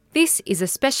This is a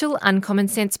special Uncommon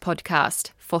Sense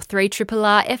podcast for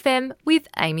 3RRR FM with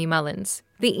Amy Mullins.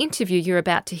 The interview you're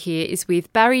about to hear is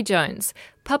with Barry Jones,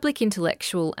 public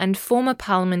intellectual and former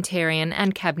parliamentarian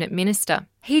and cabinet minister.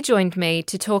 He joined me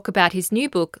to talk about his new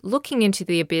book, Looking into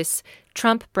the Abyss,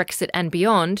 Trump, Brexit and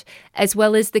Beyond, as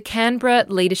well as the Canberra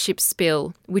leadership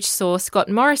spill, which saw Scott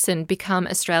Morrison become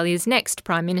Australia's next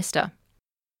Prime Minister.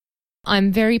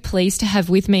 I'm very pleased to have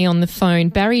with me on the phone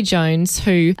Barry Jones,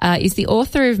 who is the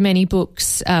author of many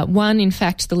books. One, in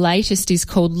fact, the latest is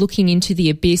called Looking into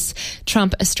the Abyss,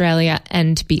 Trump, Australia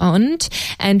and Beyond.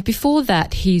 And before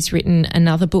that, he's written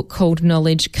another book called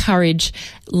Knowledge, Courage,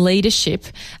 Leadership,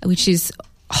 which is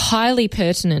highly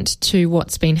pertinent to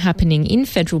what's been happening in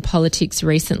federal politics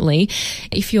recently.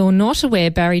 If you're not aware,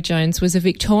 Barry Jones was a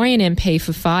Victorian MP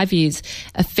for 5 years,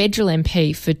 a federal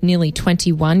MP for nearly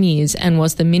 21 years, and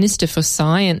was the Minister for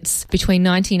Science between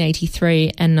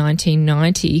 1983 and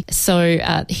 1990.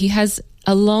 So he has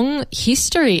a long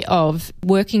history of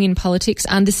working in politics,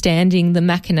 understanding the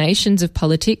machinations of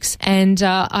politics, and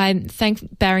I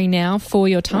thank Barry now for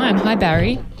your time. Hi,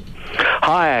 Barry.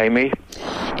 Hi, Amy.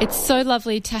 It's so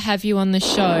lovely to have you on the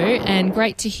show, and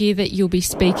great to hear that you'll be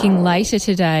speaking later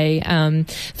today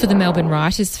for the Melbourne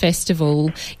Writers'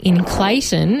 Festival in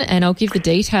Clayton, and I'll give the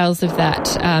details of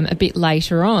that a bit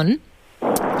later on.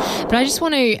 But I just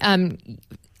want to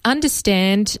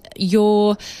understand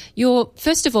your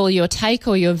first of all, your take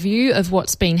or your view of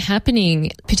what's been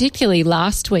happening, particularly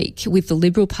last week with the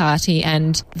Liberal Party,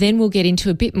 and then we'll get into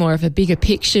a bit more of a bigger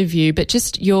picture view, but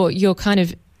just your kind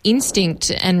of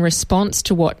instinct and response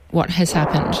to what has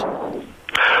happened.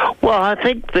 Well, I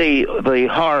think the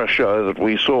horror show that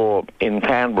we saw in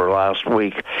Canberra last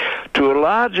week to a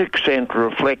large extent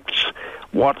reflects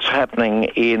what's happening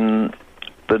in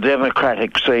the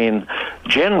democratic scene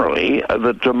generally,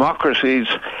 the democracies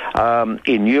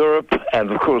in Europe and,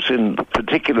 of course,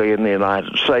 particularly in the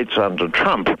United States under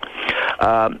Trump,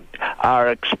 are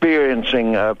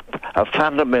experiencing a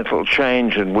fundamental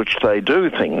change in which they do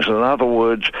things. In other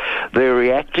words, they're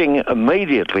reacting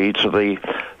immediately to the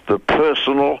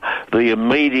personal, the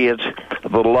immediate,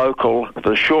 the local,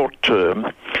 the short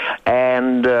term,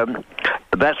 and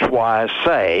that's why I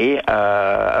say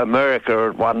America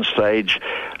at one stage,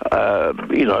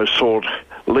 sought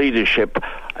leadership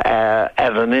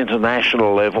at an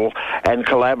international level and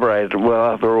collaborated with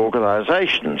other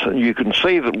organizations. And you can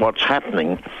see that what's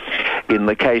happening in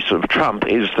the case of Trump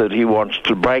is that he wants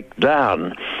to break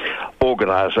down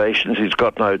organizations. He's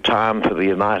got no time for the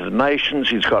United Nations,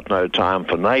 he's got no time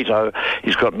for NATO,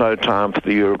 he's got no time for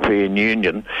the European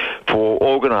Union, for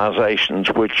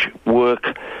organizations which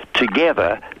work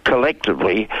together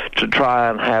collectively to try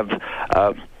and have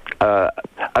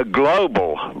a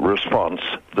global response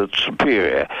that's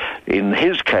superior. In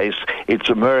his case, it's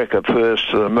America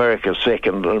first and America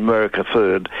second and America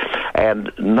third,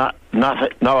 and no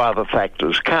other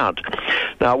factors count.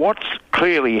 Now, what's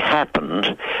clearly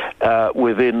happened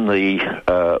within the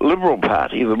Liberal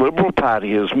Party, the Liberal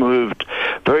Party has moved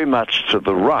very much to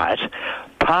the right,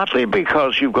 partly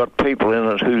because you've got people in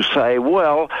it who say,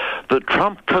 well, the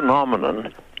Trump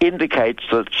phenomenon indicates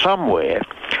that somewhere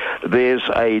there's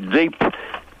a deep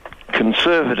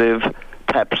conservative,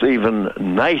 perhaps even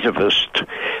nativist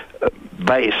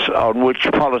base on which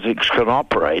politics can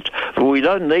operate. But we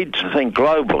don't need to think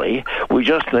globally, we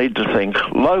just need to think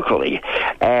locally.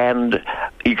 And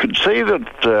you could see that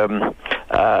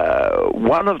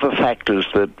one of the factors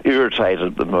that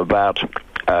irritated them about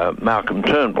Malcolm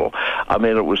Turnbull, I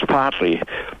mean, it was partly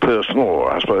personal,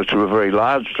 or I suppose to a very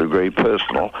large degree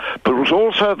personal, but it was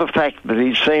also the fact that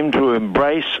he seemed to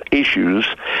embrace issues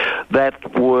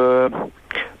that were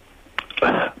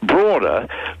broader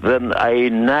than a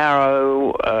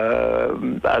narrow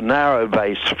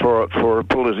base for a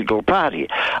political party.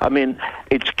 I mean,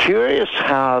 it's curious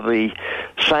how the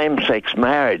same-sex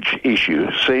marriage issue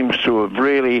seems to have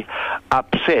really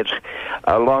upset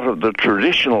a lot of the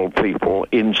traditional people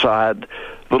inside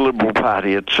the Liberal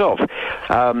Party itself.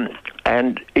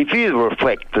 And if you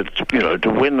reflect that, to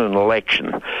win an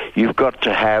election, you've got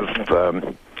to have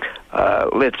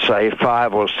let's say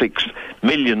 5 or 6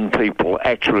 million people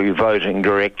actually voting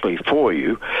directly for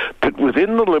you, but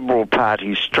within the Liberal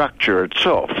Party structure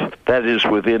itself, that is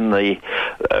within the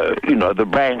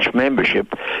branch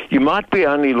membership, you might be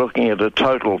only looking at a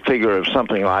total figure of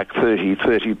something like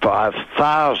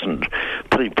 35,000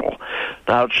 people.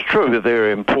 Now, it's true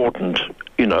they're important,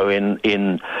 in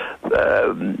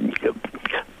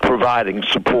providing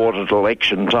support at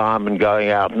election time and going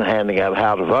out and handing out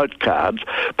how-to-vote cards,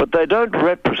 but they don't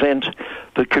represent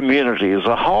the community as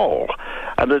a whole.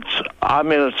 And it's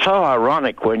so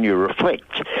ironic when you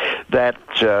reflect that,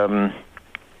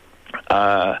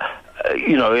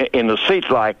 in a seat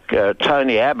like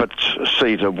Tony Abbott's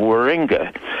seat of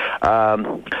Warringah,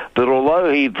 that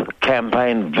although he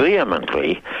campaigned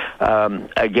vehemently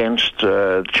against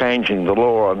changing the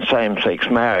law on same-sex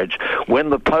marriage, when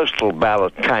the postal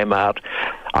ballot came out,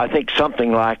 I think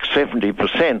something like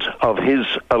 70% of his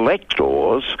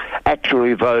electors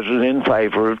actually voted in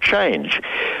favour of change.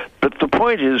 But the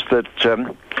point is that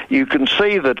you can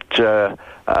see that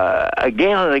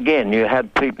again and again you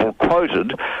had people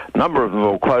quoted, a number of them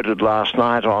were quoted last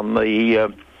night on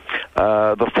the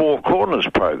Four Corners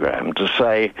program to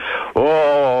say,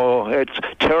 it's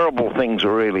terrible things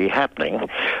are really happening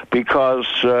because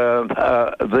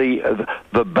the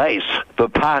base, the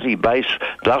party base,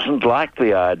 doesn't like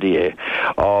the idea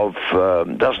of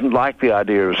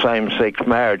same-sex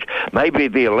marriage. Maybe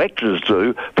the electors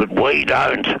do, but we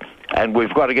don't. And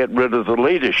we've got to get rid of the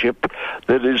leadership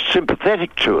that is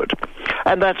sympathetic to it.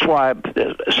 And that's why,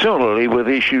 similarly with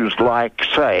issues like,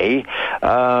 say,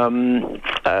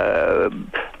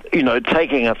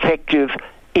 taking effective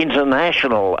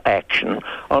international action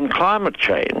on climate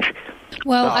change.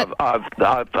 Well,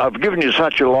 I've given you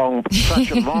such a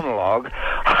monologue.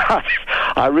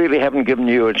 I really haven't given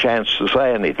you a chance to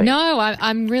say anything. No,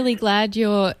 I'm really glad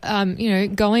you're,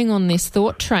 going on this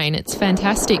thought train. It's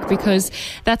fantastic because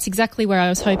that's exactly where I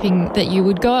was hoping that you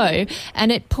would go,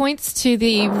 and it points to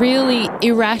the really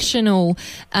irrational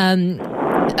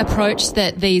approach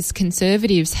that these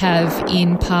Conservatives have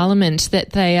in Parliament,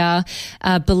 that they are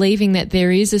believing that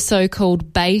there is a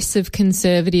so-called base of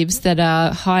Conservatives that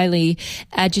are highly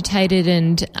agitated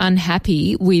and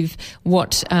unhappy with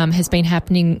what has been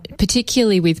happening,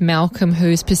 particularly with Malcolm,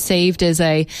 who's perceived as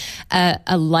a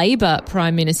Labor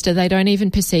Prime Minister. They don't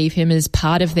even perceive him as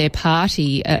part of their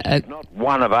party. Not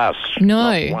one of us.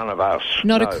 No. Not one of us.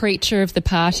 Not a creature of the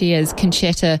party, as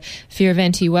Conchetta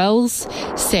Fierravanti-Wells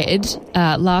said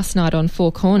last night on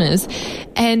Four Corners.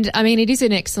 And, it is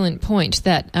an excellent point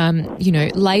that,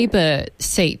 Labor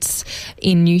seats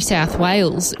in New South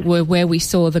Wales were where we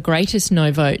saw the greatest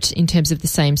no vote in terms of the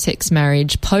same-sex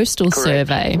marriage postal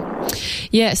survey.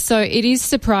 Yeah, so it is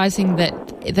surprising that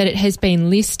it has been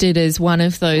listed as one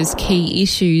of those key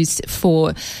issues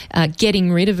for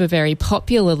getting rid of a very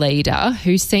popular leader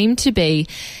who seemed to be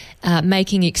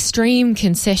making extreme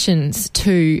concessions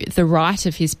to the right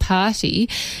of his party.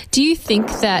 Do you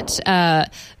think that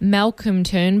Malcolm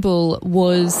Turnbull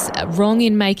was wrong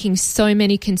in making so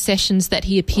many concessions that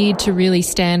he appeared to really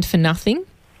stand for nothing?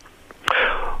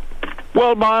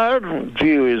 Well, my own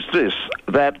view is this,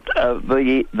 that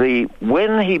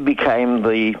when he became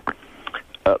the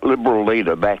Liberal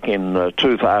leader back in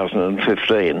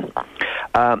 2015,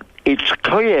 it's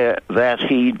clear that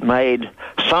he made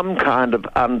some kind of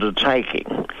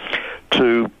undertaking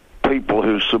to people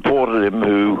who supported him,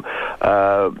 who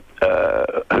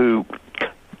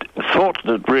thought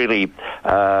that really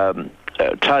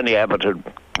Tony Abbott had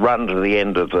run to the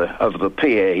end of the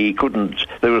pier. He couldn't.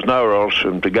 There was nowhere else for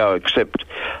him to go except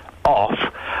off.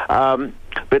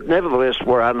 But nevertheless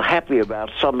were unhappy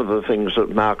about some of the things that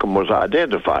Malcolm was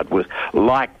identified with,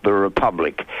 like the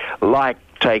Republic, like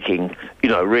taking,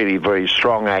 really very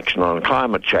strong action on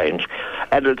climate change.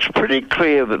 And it's pretty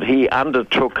clear that he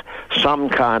undertook some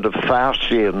kind of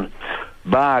Faustian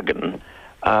bargain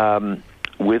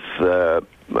with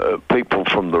people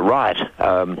from the right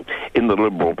in the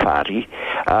Liberal Party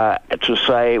to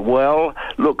say, well,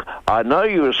 look, I know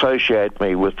you associate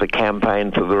me with the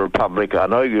campaign for the Republic. I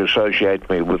know you associate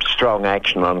me with strong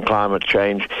action on climate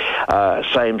change,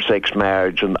 same-sex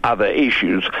marriage and other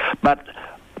issues. But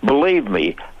believe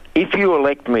me, if you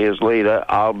elect me as leader,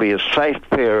 I'll be a safe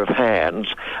pair of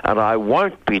hands and I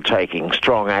won't be taking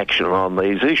strong action on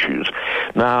these issues.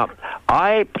 Now,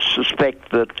 I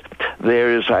suspect that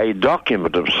there is a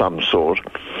document of some sort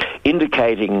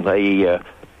indicating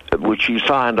which he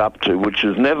signed up to, which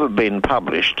has never been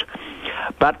published,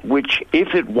 but which,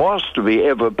 if it was to be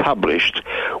ever published,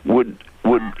 would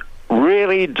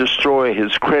really destroy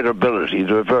his credibility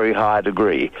to a very high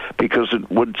degree, because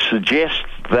it would suggest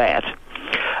that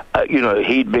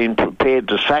he'd been prepared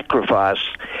to sacrifice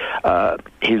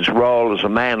his role as a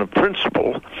man of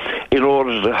principle in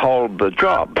order to hold the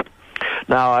job.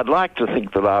 Now, I'd like to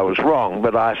think that I was wrong,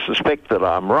 but I suspect that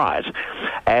I'm right,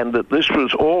 and that this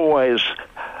was always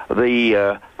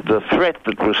the threat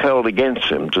that was held against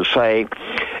him, to say,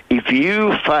 if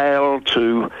you fail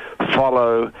to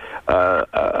follow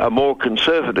a more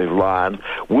conservative line,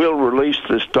 we'll release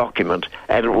this document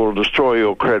and it will destroy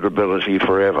your credibility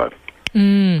forever.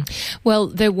 Well,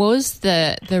 there was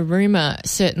the rumour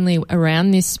certainly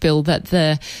around this bill that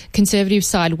the Conservative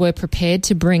side were prepared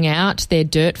to bring out their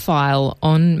dirt file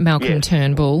on Malcolm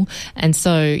Turnbull, and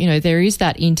so, there is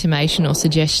that intimation or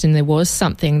suggestion there was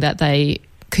something that they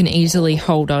can easily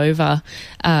hold over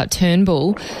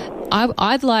Turnbull.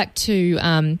 I'd like to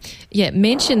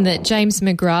mention that James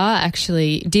McGrath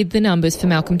actually did the numbers for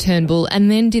Malcolm Turnbull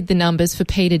and then did the numbers for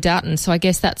Peter Dutton. So I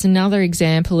guess that's another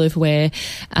example of where,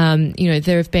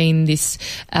 there have been this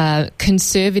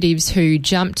Conservatives who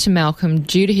jumped to Malcolm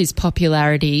due to his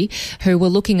popularity, who were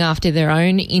looking after their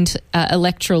own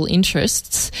electoral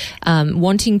interests,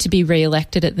 wanting to be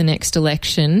re-elected at the next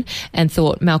election, and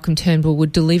thought Malcolm Turnbull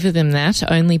would deliver them that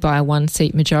only by a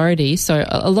one-seat majority. So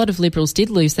a lot of Liberals did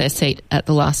lose their seat at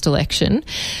the last election.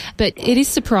 But it is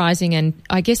surprising and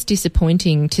I guess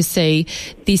disappointing to see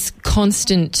this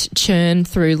constant churn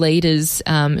through leaders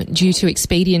due to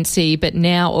expediency, but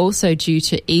now also due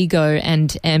to ego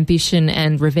and ambition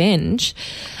and revenge.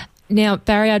 Now,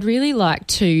 Barry, I'd really like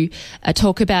to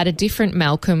talk about a different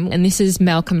Malcolm, and this is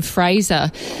Malcolm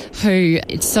Fraser, who,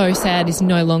 it's so sad, is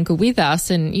no longer with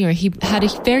us. And, he had a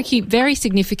very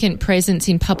significant presence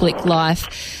in public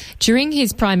life during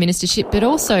his prime ministership, but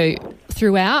also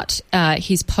throughout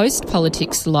his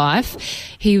post-politics life.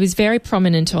 He was very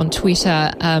prominent on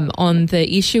Twitter on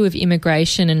the issue of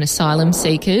immigration and asylum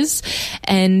seekers.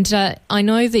 And I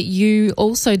know that you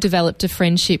also developed a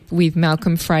friendship with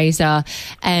Malcolm Fraser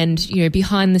and,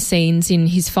 behind the scenes in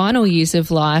his final years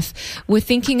of life, were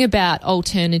thinking about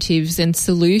alternatives and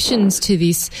solutions to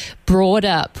this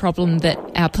broader problem that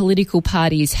our political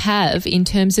parties have in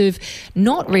terms of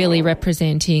not really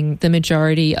representing the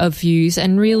majority of views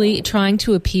and really trying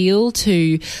to appeal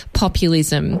to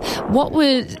populism. What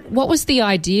was the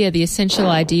idea, the essential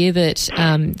idea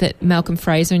that Malcolm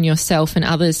Fraser and yourself and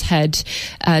others had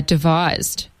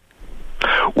devised?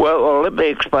 Well, let me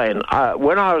explain.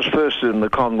 When I was first in the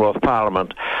Commonwealth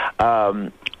Parliament,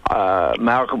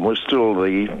 Malcolm was still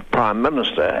the Prime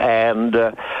Minister, and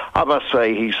I must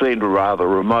say he seemed a rather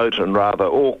remote and rather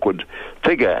awkward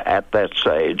figure at that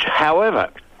stage. However,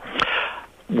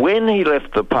 when he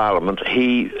left the Parliament,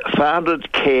 he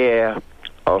founded Care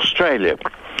Australia,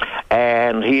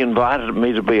 and he invited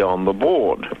me to be on the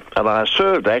board. And I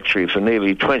served actually for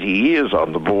nearly 20 years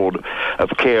on the board of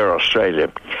Care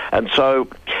Australia. And so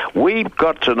we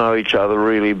got to know each other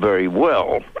really very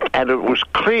well. And it was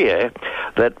clear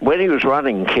that when he was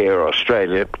running Care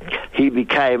Australia, he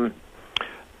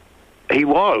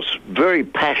was very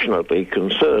passionately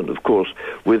concerned, of course,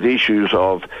 with issues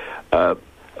of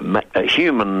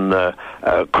human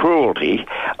cruelty,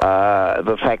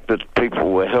 the fact that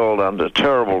people were held under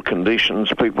terrible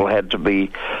conditions, people had to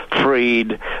be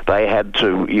freed,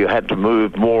 you had to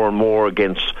move more and more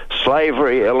against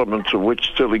slavery, elements of which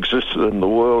still existed in the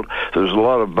world. There was a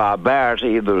lot of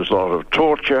barbarity, there was a lot of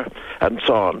torture, and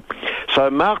so on. So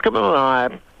Malcolm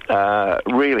and I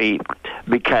really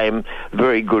became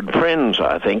very good friends,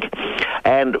 I think.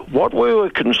 And what we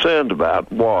were concerned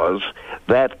about was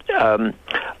that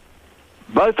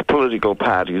both political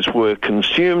parties were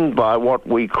consumed by what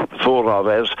we thought of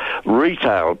as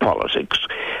retail politics.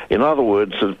 In other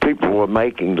words, that people were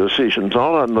making decisions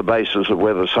not on the basis of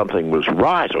whether something was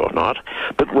right or not,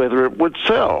 but whether it would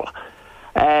sell.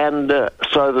 And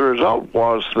so the result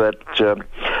was that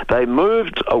they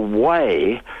moved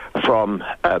away from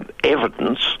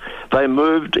evidence. They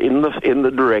moved in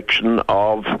the direction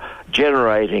of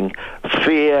generating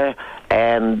fear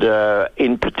and,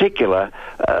 in particular,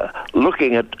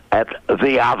 looking at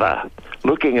the other,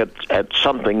 looking at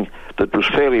something that was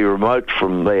fairly remote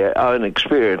from their own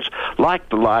experience, like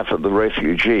the life of the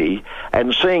refugee,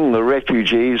 and seeing the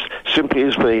refugees simply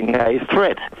as being a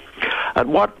threat.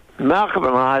 And what Malcolm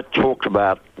and I talked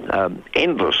about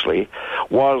endlessly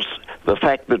was the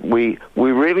fact that we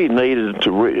really needed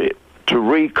to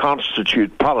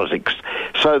reconstitute politics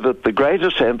so that the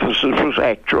greatest emphasis was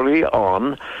actually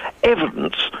on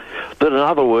evidence. That, in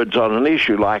other words, on an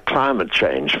issue like climate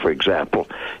change, for example,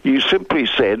 you simply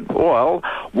said, well,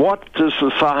 what does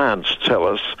the science tell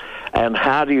us, and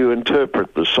how do you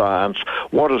interpret the science?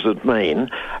 What does it mean?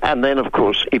 And then, of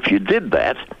course, if you did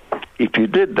that,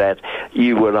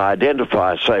 you would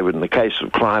identify, say, in the case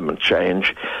of climate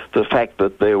change, the fact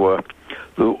that there were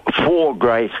the four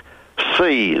great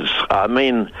C's. I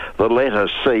mean the letter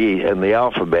C in the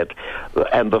alphabet.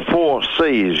 And the four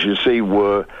C's, you see,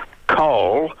 were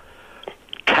coal,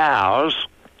 cows,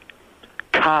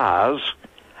 cars,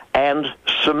 and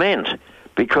cement.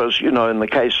 because, in the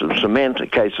case of cement, a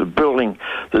case of building,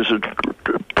 there's a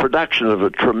production of a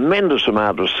tremendous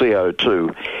amount of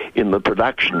CO2 in the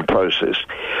production process.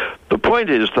 The point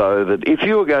is, though, that if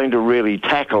you were going to really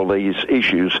tackle these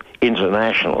issues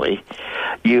internationally,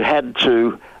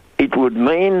 it would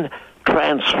mean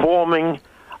transforming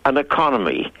an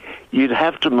economy. You'd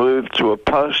have to move to a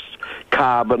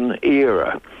post-carbon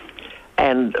era.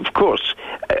 And, of course,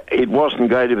 it wasn't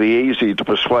going to be easy to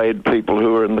persuade people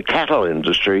who are in the cattle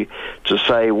industry to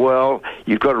say, well,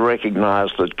 you've got to recognise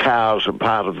that cows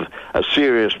are a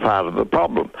serious part of the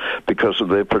problem because of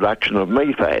their production of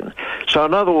methane. So,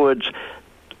 in other words,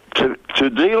 to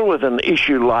deal with an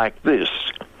issue like this,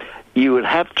 you would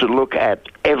have to look at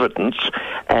evidence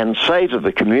and say to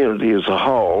the community as a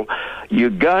whole, you're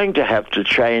going to have to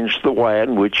change the way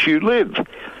in which you live.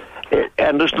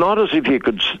 And it's not as if you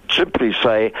could simply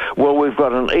say, well, we've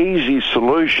got an easy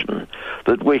solution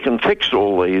that we can fix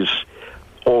all these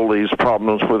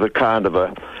problems with a kind of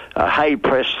a hey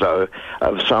presto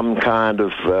of some kind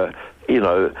of,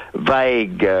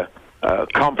 vague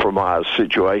compromise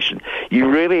situation. You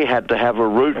really had to have a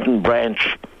root and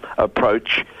branch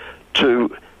approach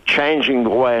to changing the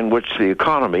way in which the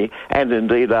economy and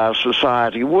indeed our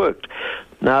society worked.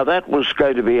 Now, that was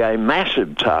going to be a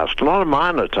massive task, not a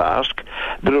minor task,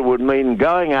 but it would mean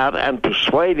going out and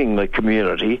persuading the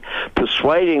community,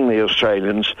 persuading the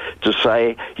Australians to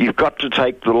say, you've got to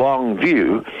take the long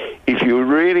view if you're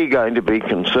really going to be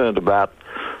concerned about,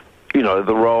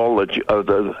 the role that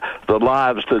the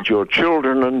lives that your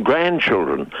children and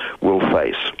grandchildren will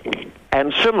face.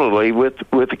 And similarly with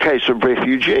the case of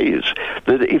refugees,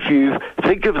 that if you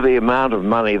think of the amount of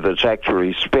money that's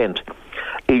actually spent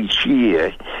each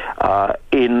year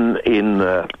in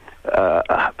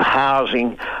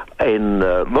housing, in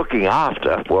looking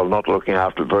after, well, not looking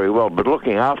after very well, but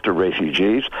looking after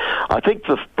refugees, I think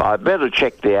I better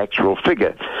check the actual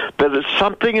figure, but it's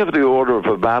something of the order of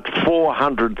about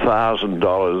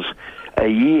 $400,000 a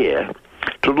year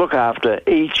to look after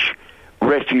each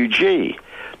refugee.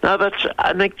 Now, that's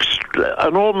an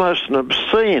almost an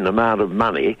obscene amount of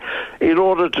money in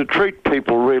order to treat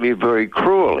people really very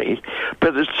cruelly,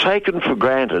 but it's taken for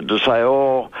granted to say,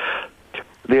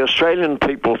 the Australian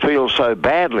people feel so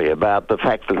badly about the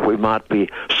fact that we might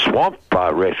be swamped by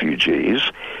refugees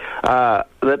that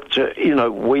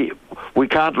we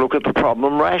can't look at the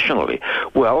problem rationally.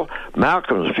 Well,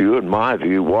 Malcolm's view and my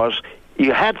view was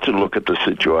you had to look at the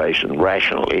situation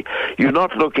rationally. You're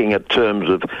not looking at terms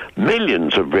of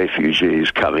millions of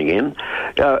refugees coming in.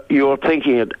 You're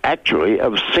thinking actually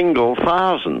of single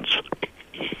thousands.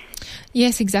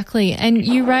 Yes, exactly. And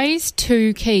you raised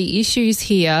two key issues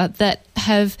here that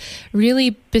have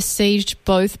really besieged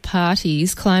both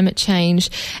parties, climate change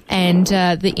and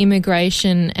the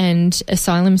immigration and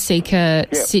asylum seeker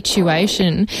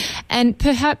situation. And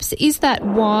perhaps is that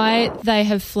why they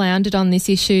have floundered on this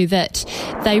issue, that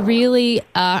they really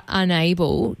are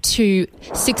unable to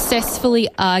successfully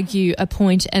argue a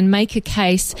point and make a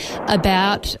case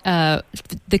about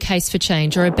the case for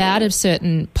change or about a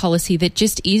certain policy that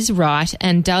just is right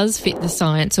and does fit the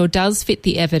science or does fit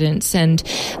the evidence and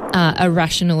a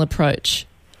rational approach?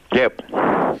 Yep,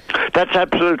 that's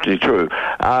absolutely true.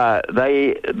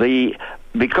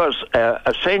 Because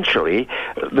essentially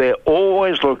they're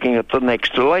always looking at the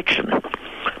next election,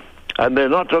 and they're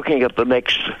not looking at the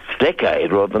next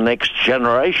decade or the next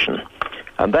generation,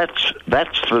 and that's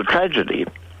the tragedy.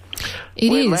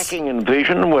 We're lacking in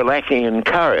vision, we're lacking in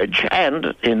courage,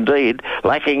 and indeed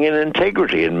lacking in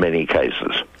integrity in many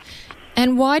cases.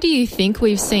 And why do you think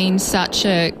we've seen such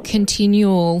a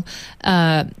continual,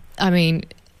 I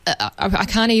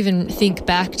can't even think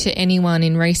back to anyone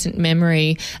in recent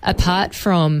memory apart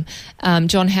from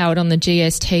John Howard on the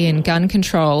GST and gun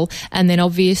control, and then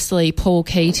obviously Paul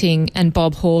Keating and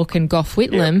Bob Hawke and Gough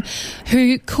Whitlam,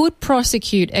 who could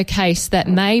prosecute a case that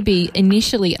may be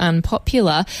initially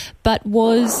unpopular but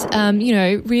was,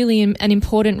 really an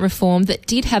important reform that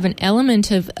did have an element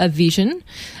of a vision,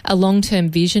 a long-term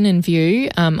vision and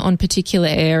view on particular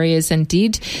areas, and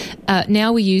did.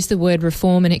 Now we use the word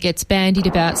reform and it gets bandied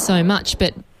about so much,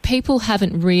 but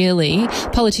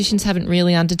politicians haven't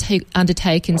really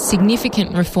undertaken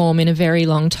significant reform in a very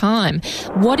long time.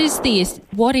 What is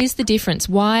the difference?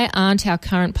 Why aren't our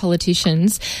current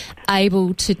politicians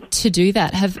able to do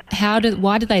that?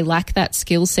 Why do they lack that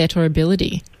skill set or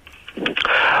ability?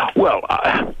 Well,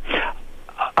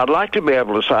 I'd like to be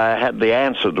able to say I had the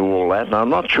answer to all that, and I'm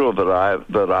not sure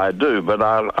that I do, but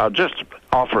I'll just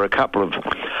offer a couple of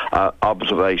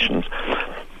observations.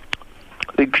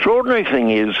 The extraordinary thing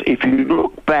is, if you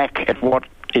look back at what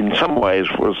in some ways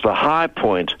was the high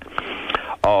point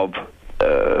of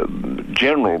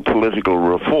general political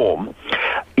reform,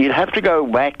 you'd have to go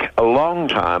back a long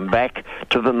time, back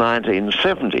to the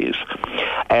 1970s.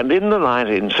 And in the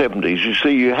 1970s, you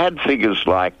see, you had figures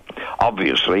like,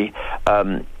 obviously,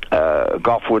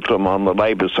 Gough Whitlam on the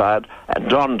Labor side, and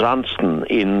Don Dunstan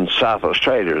in South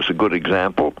Australia is a good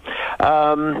example.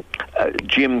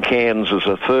 Jim Cairns is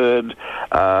a third.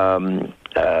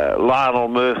 Lionel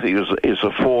Murphy is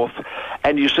a fourth.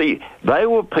 And you see, they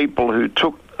were people who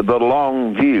took the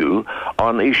long view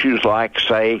on issues like,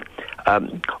 say,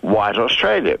 white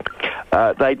Australia.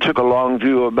 They took a long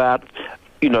view about,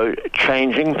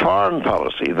 changing foreign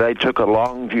policy. They took a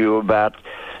long view about,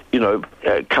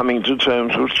 coming to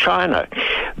terms with China.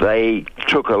 They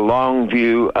took a long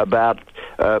view about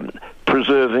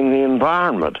preserving the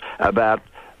environment, about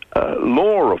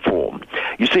law reform.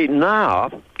 You see, now,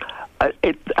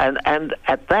 and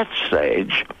at that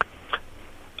stage,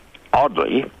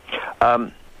 oddly,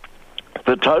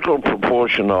 the total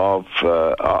proportion of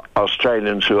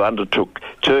Australians who undertook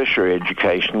tertiary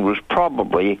education was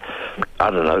probably,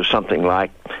 something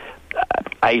like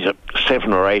 7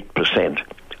 or 8%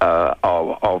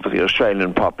 of the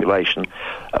Australian population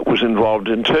was involved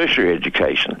in tertiary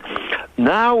education.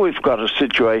 Now we've got a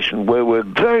situation where we're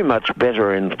very much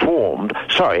better informed.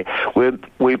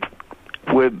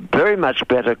 We're very much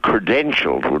better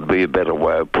credentialed, would be a better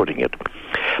way of putting it,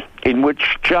 in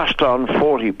which just on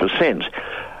 40%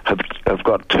 have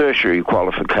got tertiary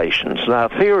qualifications. Now,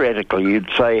 theoretically, you'd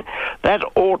say that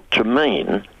ought to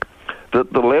mean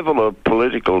that the level of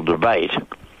political debate,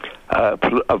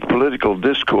 of political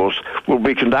discourse, will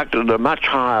be conducted at a much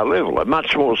higher level, a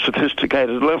much more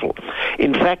sophisticated level.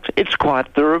 In fact, it's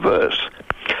quite the reverse.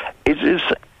 It is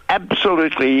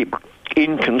absolutely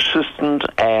inconsistent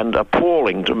and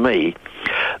appalling to me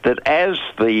that as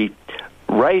the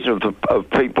rate of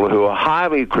people who are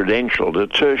highly credentialed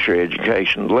at tertiary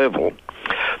education level,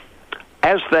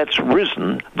 as that's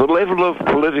risen, the level of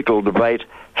political debate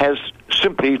has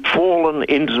simply fallen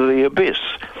into the abyss.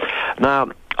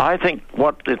 Now, I think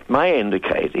what it may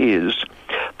indicate is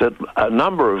that a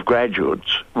number of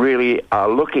graduates really are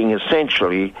looking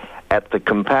essentially at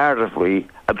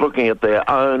looking at their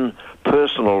own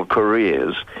personal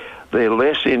careers. They're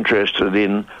less interested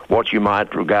in what you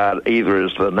might regard either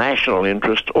as the national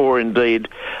interest or indeed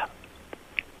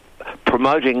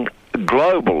promoting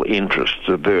global interests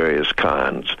of various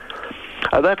kinds.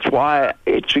 That's why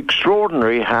it's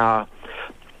extraordinary how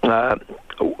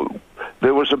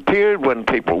there was a period when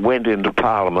people went into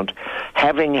Parliament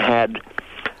having had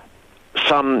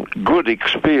some good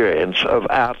experience of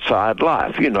outside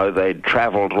life. They'd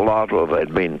travelled a lot, or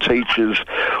they'd been teachers,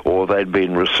 or they'd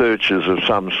been researchers of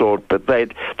some sort, but they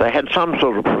had some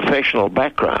sort of professional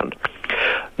background.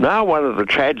 Now, one of the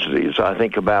tragedies, I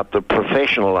think, about the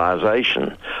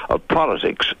professionalisation of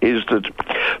politics is that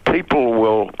people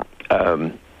will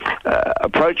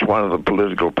approach one of the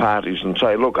political parties and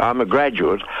say, look, I'm a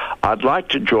graduate, I'd like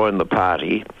to join the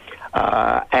party,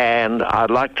 and I'd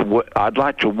like to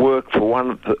work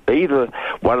for either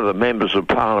one of the members of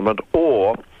Parliament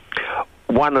or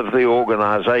one of the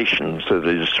organisations that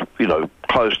is,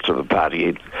 close to the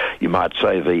party. You might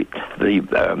say the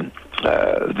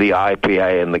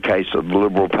IPA in the case of the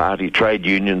Liberal Party, trade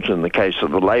unions in the case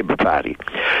of the Labor Party.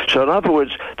 So in other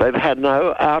words, they've had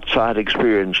no outside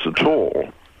experience at all.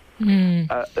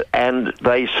 And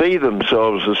they see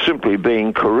themselves as simply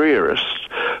being careerists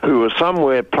who are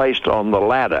somewhere placed on the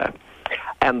ladder,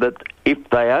 and that if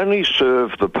they only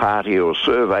serve the party or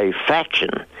serve a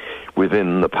faction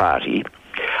within the party,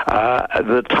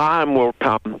 the time will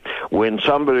come when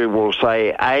somebody will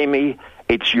say, Amy,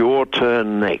 it's your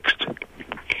turn next.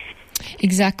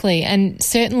 Exactly, and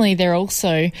certainly they're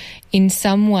also in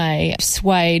some way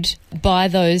swayed by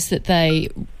those that they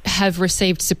have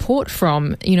received support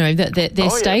from, their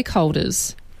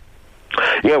stakeholders.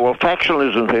 Yeah, well,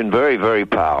 factionalism has been very, very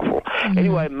powerful.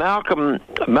 Anyway, Malcolm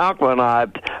and I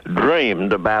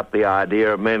dreamed about the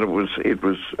idea. It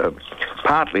was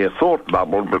partly a thought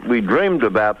bubble, but we dreamed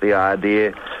about the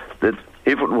idea that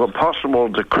if it were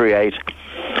possible to create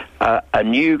a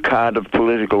new kind of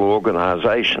political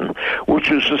organisation,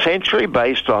 which was essentially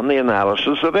based on the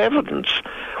analysis of evidence,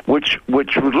 which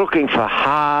was looking for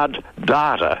hard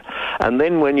data. And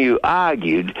then when you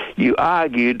argued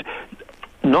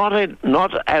not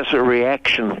as a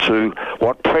reaction to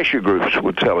what pressure groups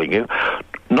were telling you,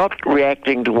 not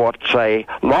reacting to what, say,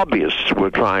 lobbyists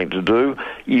were trying to do.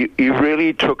 You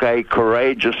really took a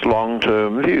courageous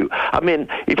long-term view. I mean,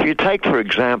 if you take, for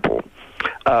example,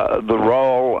 the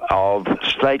role of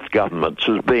state governments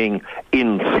as being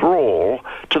in thrall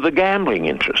to the gambling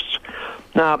interests.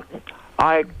 Now,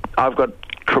 I've got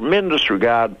tremendous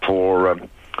regard for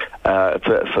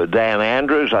Dan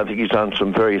Andrews. I think he's done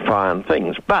some very fine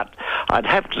things. But I'd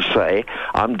have to say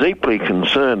I'm deeply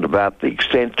concerned about the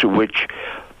extent to which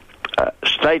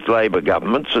state Labor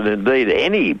governments, and indeed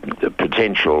any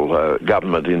potential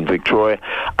government in Victoria,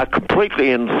 are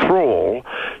completely in thrall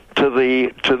to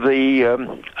the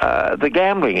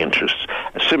gambling interests.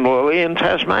 Similarly, in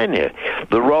Tasmania,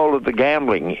 the role of the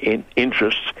gambling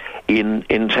interests in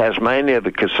Tasmania,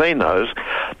 the casinos,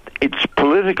 its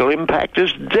political impact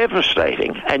is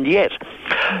devastating. And yet,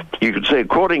 you could say,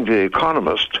 according to The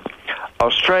Economist,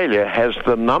 Australia has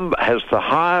the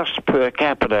highest per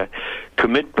capita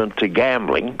commitment to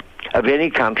gambling of any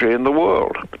country in the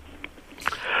world.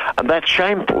 And that's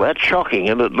shameful, that's shocking,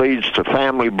 and it leads to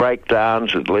family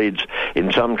breakdowns, it leads,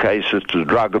 in some cases, to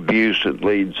drug abuse, it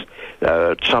leads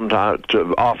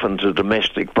often to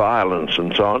domestic violence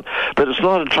and so on. But it's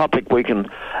not a topic we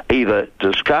can either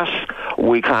discuss,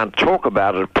 we can't talk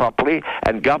about it properly,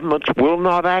 and governments will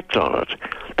not act on it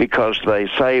because they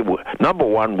say, number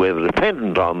one, we're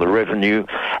dependent on the revenue,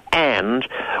 and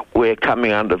we're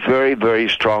coming under very, very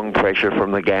strong pressure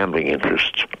from the gambling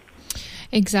interests.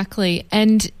 Exactly.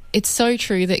 And it's so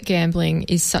true that gambling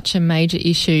is such a major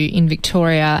issue in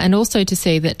Victoria, and also to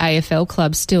see that AFL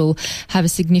clubs still have a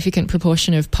significant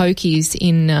proportion of pokies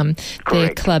in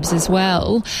their clubs as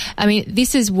well. I mean,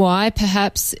 this is why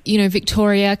perhaps,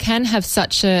 Victoria can have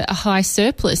such a high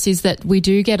surplus, is that we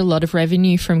do get a lot of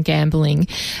revenue from gambling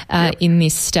in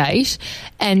this state.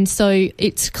 And so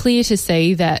it's clear to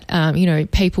see that,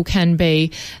 people can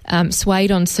be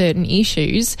swayed on certain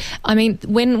issues. I mean,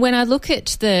 when I look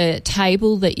at the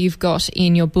table that you've got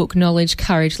in your book, Knowledge,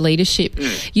 Courage, Leadership,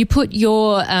 you put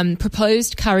your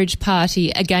proposed Courage Party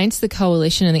against the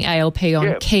Coalition and the ALP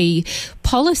on key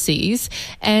policies.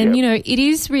 And, it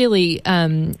is really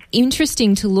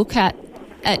interesting to look at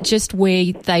just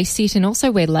where they sit and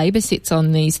also where Labor sits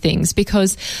on these things,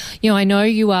 because, I know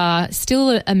you are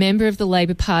still a member of the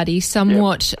Labor Party,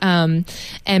 somewhat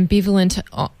ambivalent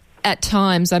at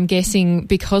times, I'm guessing,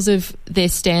 because of their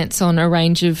stance on a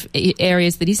range of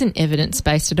areas that isn't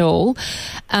evidence-based at all.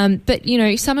 But,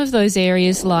 some of those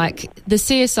areas like the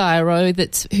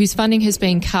CSIRO, whose funding has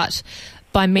been cut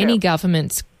by many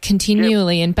governments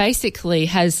continually and basically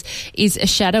is a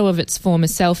shadow of its former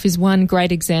self, is one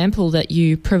great example that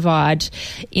you provide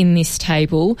in this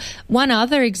table. One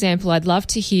other example I'd love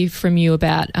to hear from you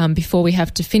about before we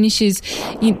have to finish is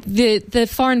the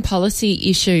foreign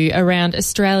policy issue around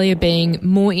Australia being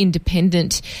more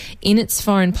independent in its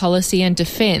foreign policy and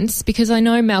defence, because I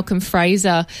know Malcolm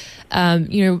Fraser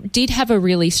did have a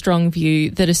really strong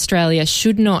view that Australia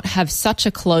should not have such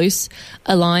a close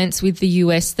alliance with the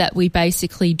US that we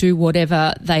basically do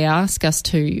whatever they ask us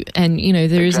to. And,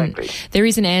 there is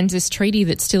an ANZUS treaty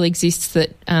that still exists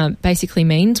that basically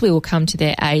means we will come to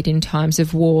their aid in times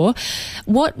of war.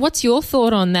 What's your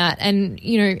thought on that? And,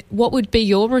 what would be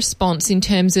your response in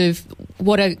terms of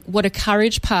what a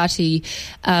Courage Party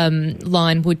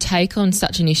line would take on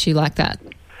such an issue like that?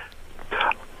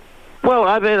 Well,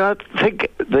 I mean, I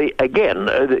think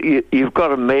you've got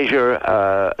to measure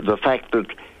the fact that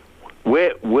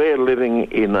we're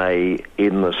living in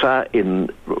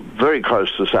very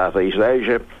close to Southeast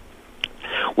Asia.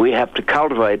 We have to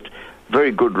cultivate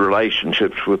very good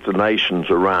relationships with the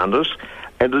nations around us,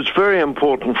 and it's very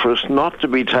important for us not to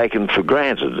be taken for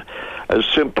granted as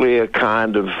simply a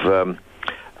kind of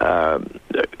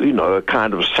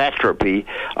satrapy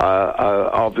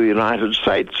of the United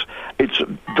States. It's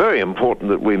very important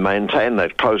that we maintain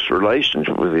that close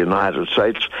relationship with the United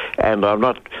States, and I'm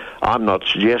not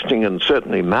suggesting, and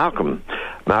certainly Malcolm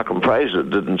Fraser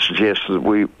didn't suggest that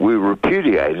we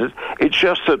repudiate it. It's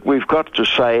just that we've got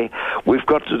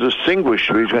to distinguish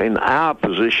between our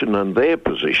position and their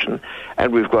position,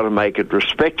 and we've got to make it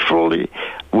respectfully.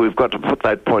 We've got to put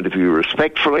that point of view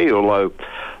respectfully, although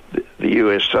the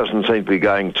US doesn't seem to be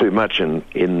going too much in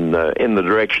the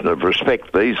direction of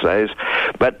respect these days.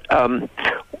 But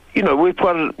we've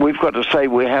got to say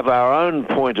we have our own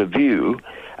point of view,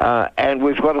 and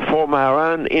we've got to form our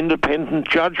own independent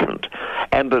judgment,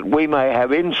 and that we may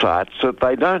have insights that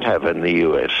they don't have in the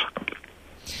US.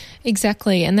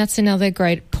 Exactly, and that's another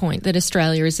great point, that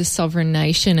Australia is a sovereign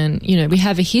nation, and we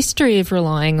have a history of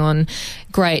relying on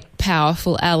great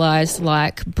powerful allies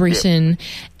like Britain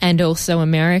and also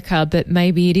America, but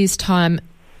maybe it is time,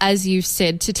 as you've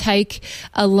said, to take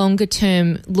a longer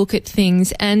term look at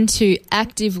things and to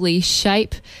actively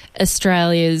shape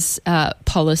Australia's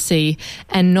policy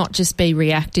and not just be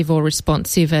reactive or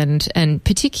responsive and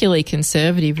particularly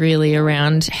conservative, really,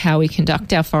 around how we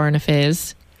conduct our foreign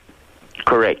affairs.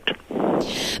 Correct.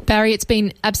 Barry, it's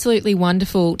been absolutely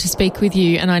wonderful to speak with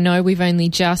you, and I know we've only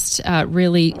just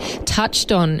really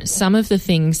touched on some of the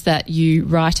things that you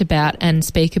write about and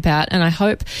speak about, and I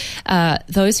hope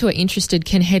those who are interested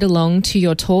can head along to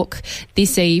your talk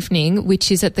this evening,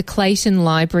 which is at the Clayton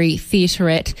Library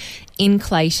Theaterette in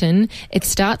Clayton. It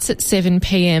starts at 7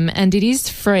 p.m. and it is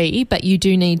free, but you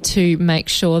do need to make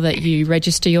sure that you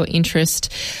register your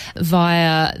interest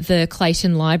via the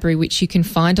Clayton Library, which you can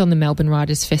find on the Melbourne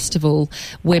Writers Festival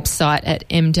website at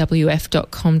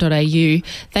mwf.com.au.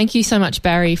 Thank you so much,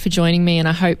 Barry, for joining me, and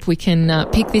I hope we can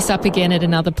pick this up again at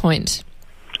another point.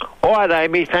 All right,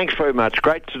 Amy, thanks very much.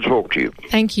 Great to talk to you.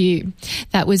 Thank you.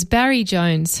 That was Barry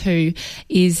Jones, who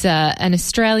is an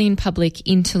Australian public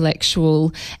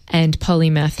intellectual and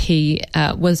polymath. He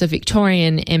was a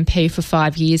Victorian MP for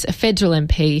 5 years, a federal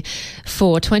MP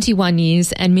for 21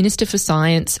 years, and Minister for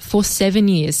Science for 7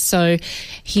 years. So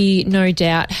he no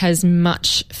doubt has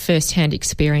much first-hand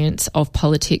experience of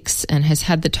politics and has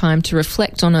had the time to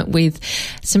reflect on it with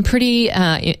some pretty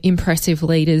impressive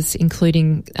leaders,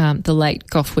 including the late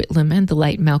Gough Whitlam and the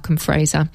late Malcolm Fraser.